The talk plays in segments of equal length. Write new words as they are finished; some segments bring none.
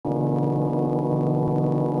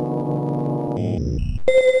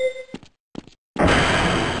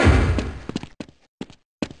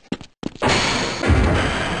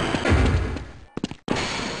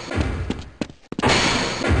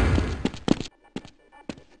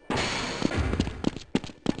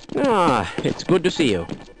Ah, it's good to see you.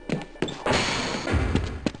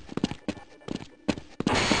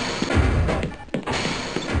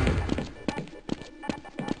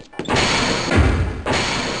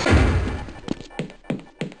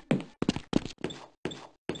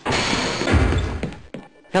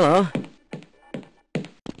 Hello.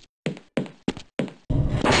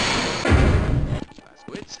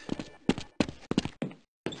 Squids.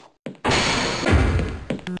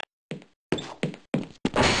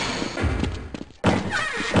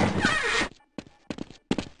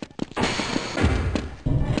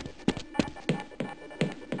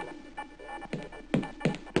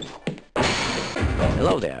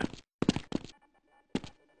 Hello there.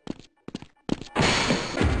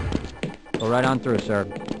 Go right on through, sir.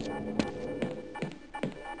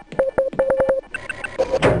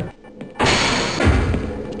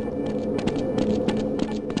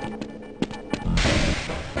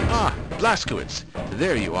 Ah, Blazkowicz,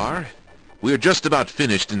 there you are. We're just about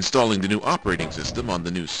finished installing the new operating system on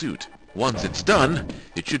the new suit. Once it's done,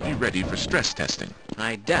 it should be ready for stress testing.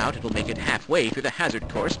 I doubt it'll make it halfway through the hazard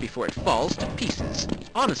course before it falls to pieces.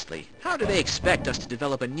 Honestly, how do they expect us to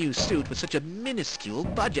develop a new suit with such a minuscule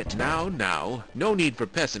budget? Now, no need for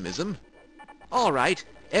pessimism. All right,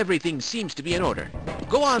 everything seems to be in order.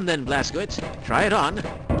 Go on then, Blazkowicz. Try it on.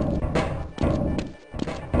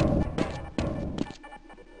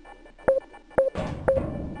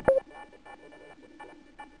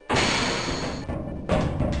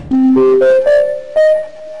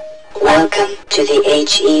 Welcome to the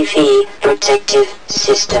HEV protective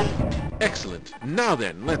system. Excellent. Now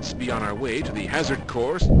then, let's be on our way to the hazard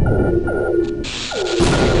course. What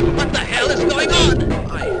the hell is going on?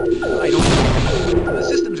 I don't know. The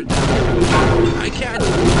systems are down. I can't...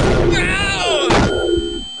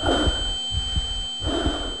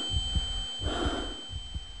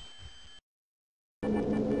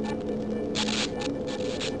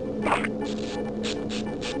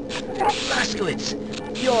 Blazkowicz,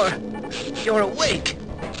 you're awake.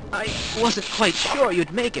 I wasn't quite sure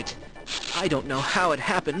you'd make it. I don't know how it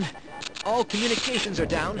happened. All communications are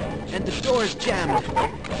down, and the door's jammed.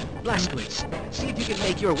 Blazkowicz, see if you can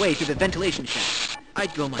make your way through the ventilation shaft.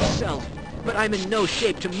 I'd go myself, but I'm in no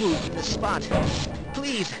shape to move from this spot.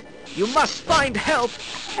 Please, you must find help!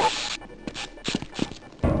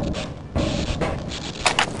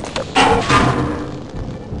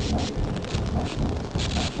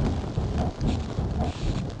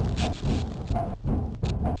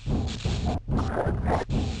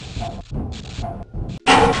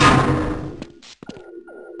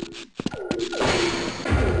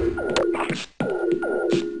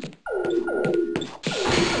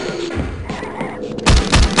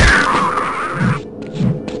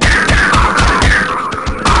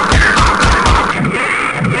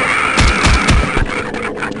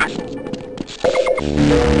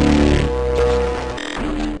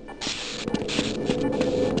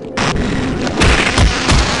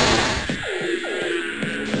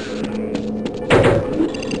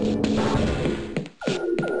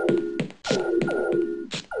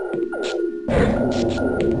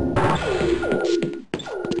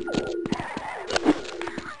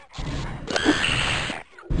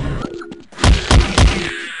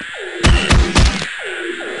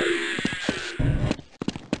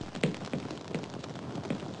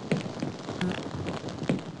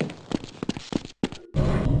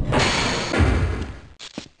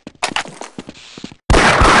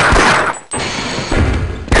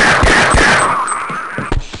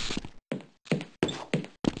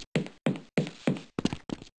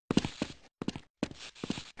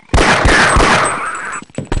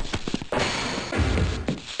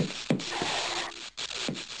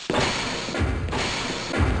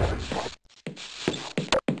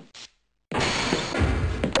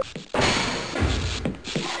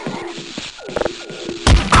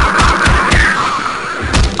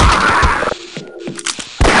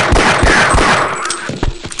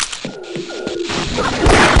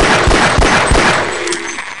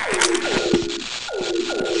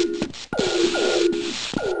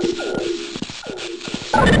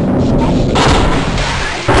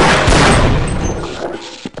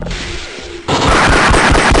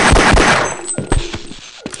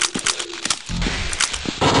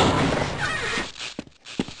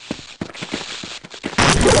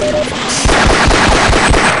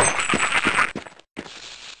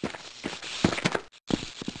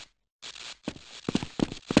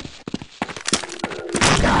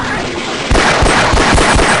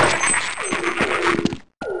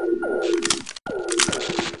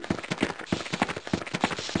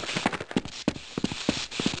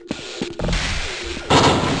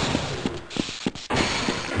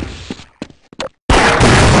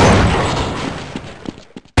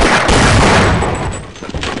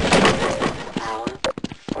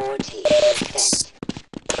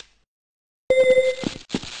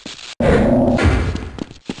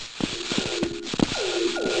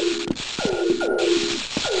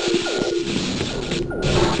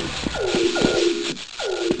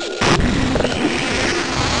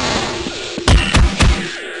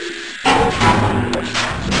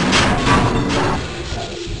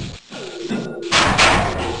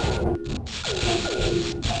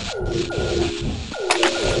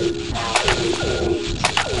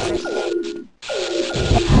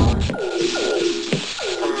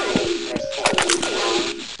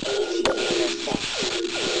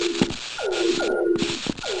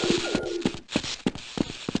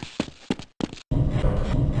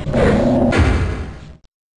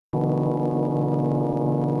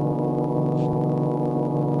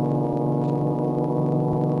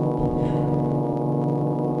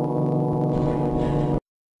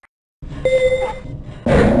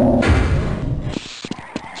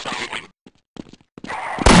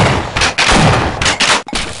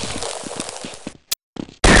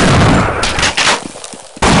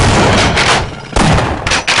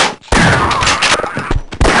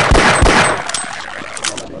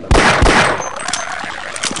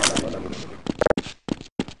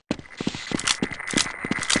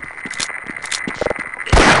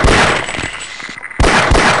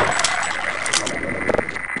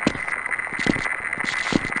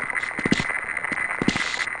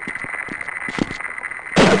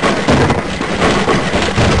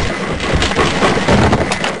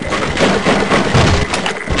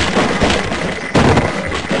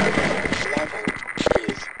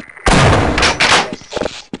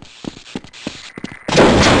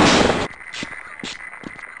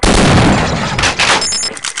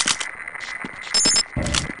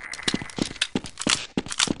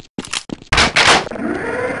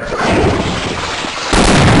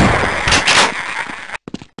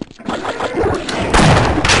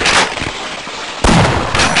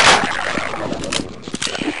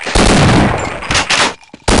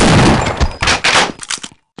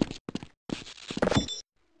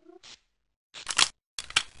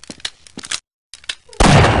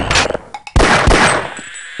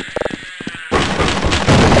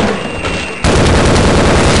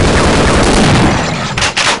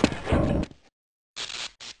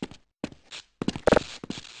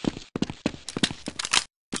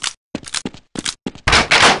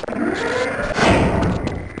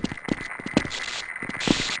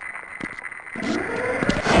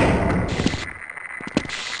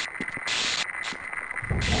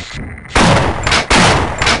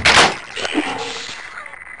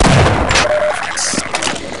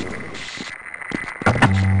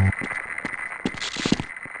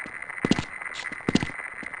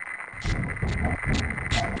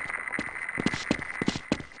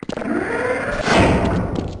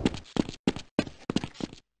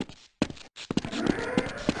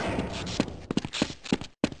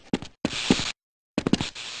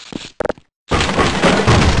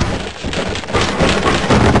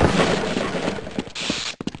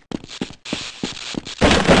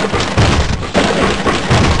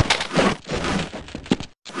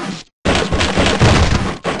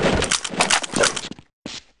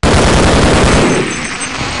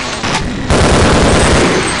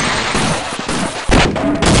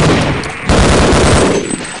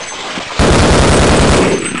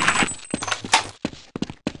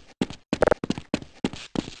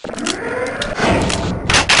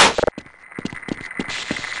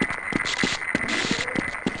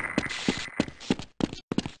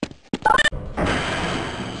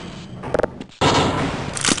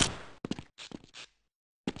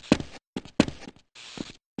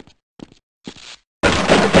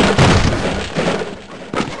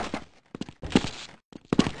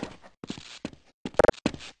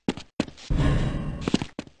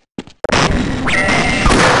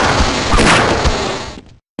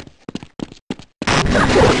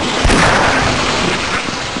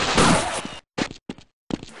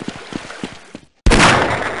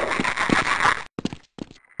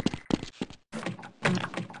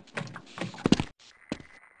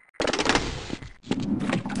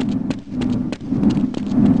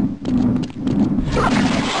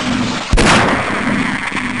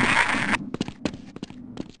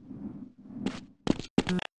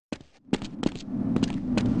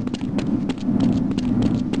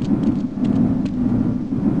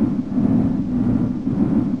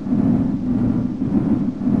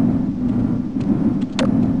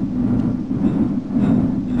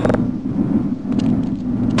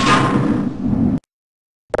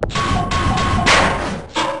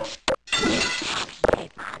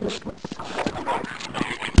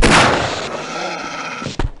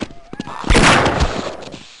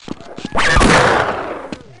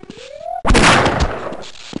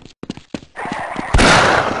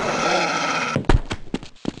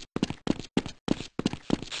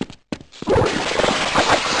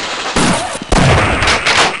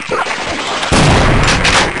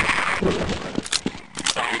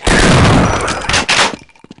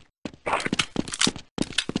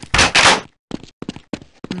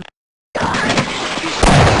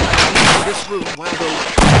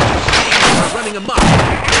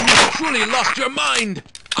 lost your mind!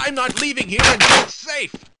 I'm not leaving here until it's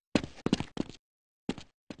safe!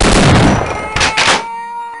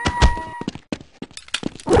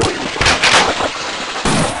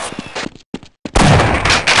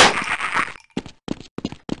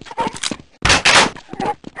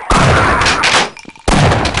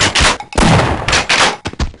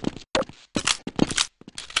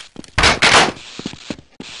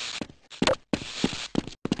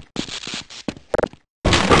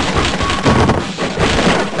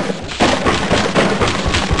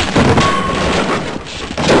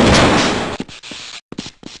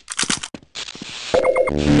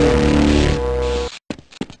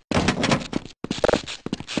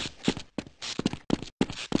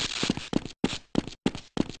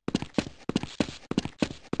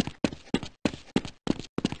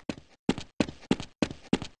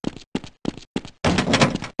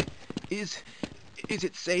 Is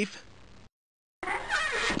it safe?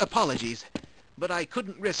 Apologies, but I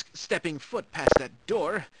couldn't risk stepping foot past that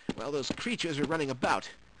door while those creatures are running about.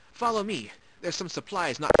 Follow me. There's some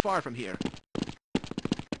supplies not far from here.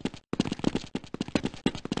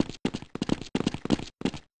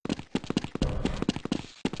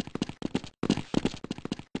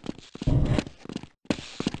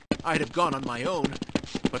 I'd have gone on my own,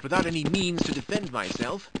 but without any means to defend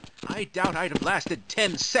myself, I doubt I'd have lasted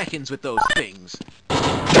 10 seconds with those things.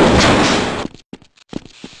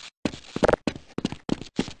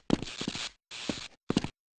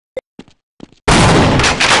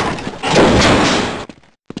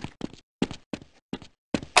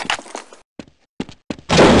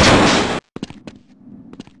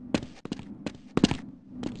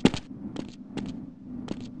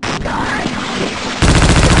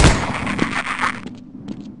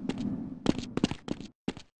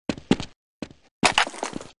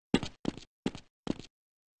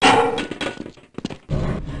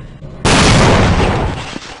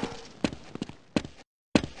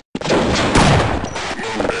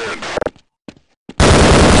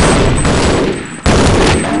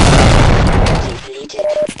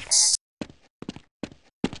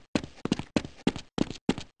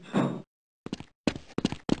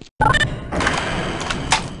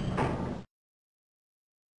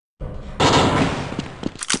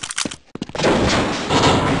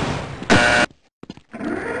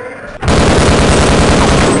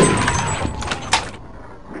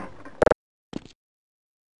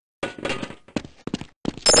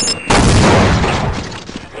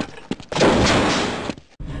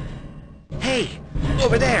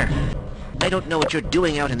 Over there! I don't know what you're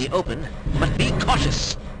doing out in the open, but be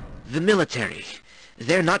cautious! The military.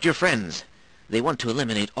 They're not your friends. They want to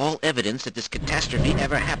eliminate all evidence that this catastrophe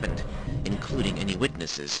ever happened, including any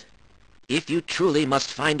witnesses. If you truly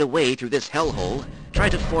must find a way through this hellhole, try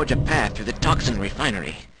to forge a path through the toxin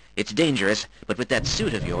refinery. It's dangerous, but with that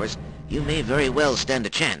suit of yours, you may very well stand a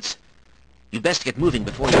chance. You best get moving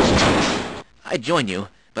before you're spotted. I'd join you,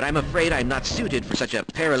 but I'm afraid I'm not suited for such a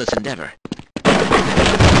perilous endeavor.